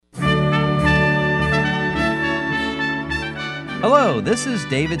Hello, this is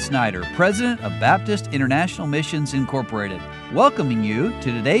David Snyder, President of Baptist International Missions Incorporated, welcoming you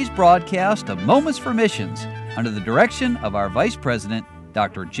to today's broadcast of Moments for Missions under the direction of our Vice President,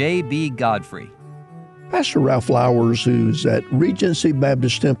 Dr. J.B. Godfrey. Pastor Ralph Flowers, who's at Regency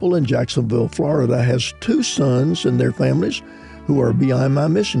Baptist Temple in Jacksonville, Florida, has two sons and their families who are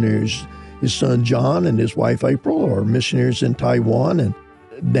BIMI missionaries. His son John and his wife April are missionaries in Taiwan, and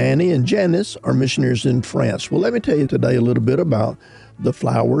Danny and Janice are missionaries in France. Well, let me tell you today a little bit about the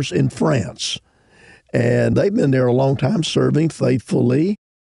Flowers in France. And they've been there a long time serving faithfully.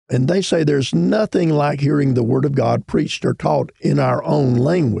 And they say there's nothing like hearing the Word of God preached or taught in our own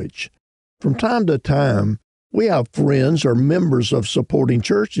language. From time to time, we have friends or members of supporting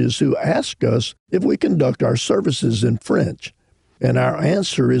churches who ask us if we conduct our services in French. And our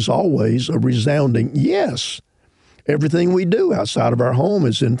answer is always a resounding yes. Everything we do outside of our home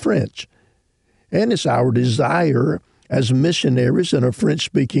is in French. And it's our desire as missionaries in a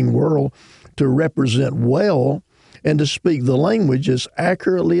French-speaking world to represent well and to speak the language as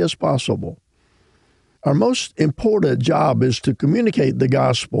accurately as possible. Our most important job is to communicate the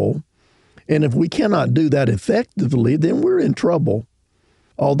gospel, and if we cannot do that effectively, then we're in trouble.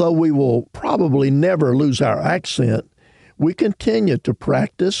 Although we will probably never lose our accent, we continue to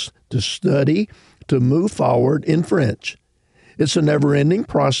practice, to study, to move forward in French. It's a never-ending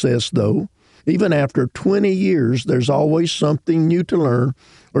process, though. Even after 20 years, there's always something new to learn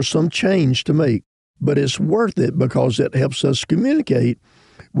or some change to make. But it's worth it because it helps us communicate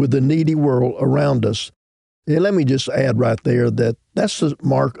with the needy world around us. And let me just add right there that that's the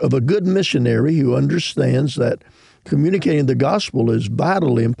mark of a good missionary who understands that communicating the gospel is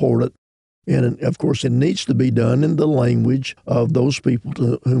vitally important. And, of course, it needs to be done in the language of those people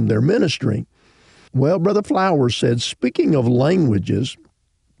to whom they're ministering. Well, Brother Flowers said, speaking of languages,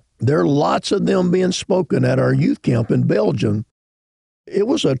 there are lots of them being spoken at our youth camp in Belgium. It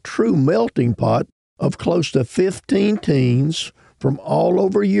was a true melting pot of close to 15 teens from all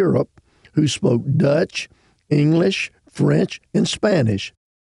over Europe who spoke Dutch, English, French, and Spanish.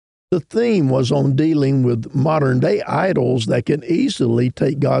 The theme was on dealing with modern-day idols that can easily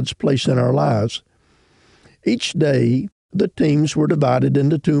take God's place in our lives. Each day, the teams were divided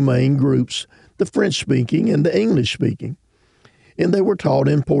into two main groups, the French-speaking and the English-speaking, and they were taught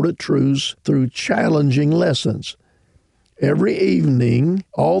important truths through challenging lessons. Every evening,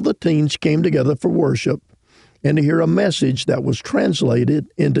 all the teens came together for worship and to hear a message that was translated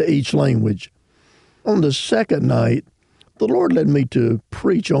into each language. On the second night, the Lord led me to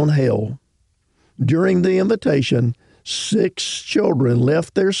preach on hell. During the invitation, 6 children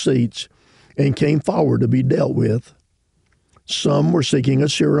left their seats and came forward to be dealt with. Some were seeking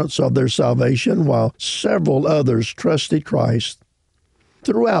assurance of their salvation, while several others trusted Christ.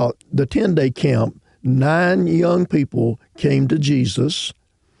 Throughout the 10-day camp, 9 young people came to Jesus,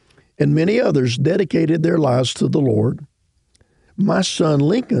 and many others dedicated their lives to the Lord. My son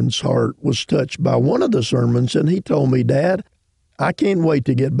Lincoln's heart was touched by one of the sermons, and he told me, "Dad, I can't wait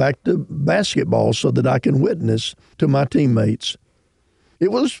to get back to basketball so that I can witness to my teammates."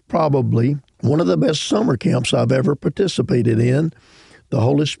 It was probably one of the best summer camps I've ever participated in. The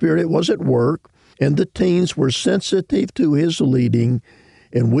Holy Spirit was at work, and the teens were sensitive to His leading,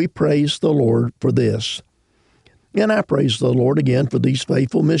 and we praise the Lord for this. And I praise the Lord again for these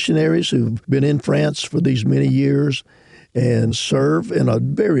faithful missionaries who've been in France for these many years and serve in a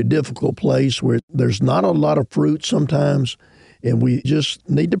very difficult place where there's not a lot of fruit sometimes, and we just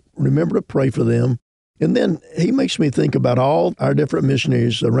need to remember to pray for them. And then he makes me think about all our different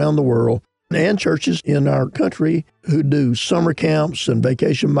missionaries around the world and churches in our country who do summer camps and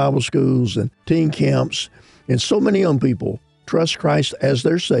vacation Bible schools and teen camps. And so many young people trust Christ as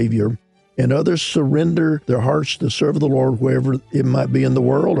their Savior, and others surrender their hearts to serve the Lord wherever it might be in the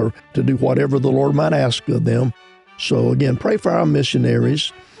world or to do whatever the Lord might ask of them. So again, pray for our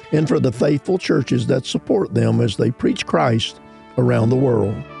missionaries and for the faithful churches that support them as they preach Christ around the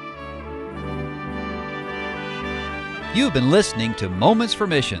world. You've been listening to Moments for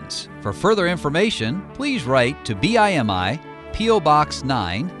Missions. For further information, please write to BIMI, P.O. Box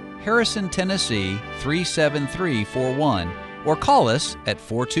 9, Harrison, Tennessee 37341, or call us at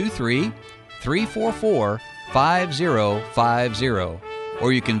 423-344-5050.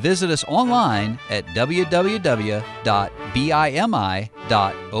 Or you can visit us online at www.bimi.org.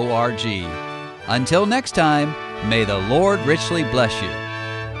 Until next time, may the Lord richly bless you.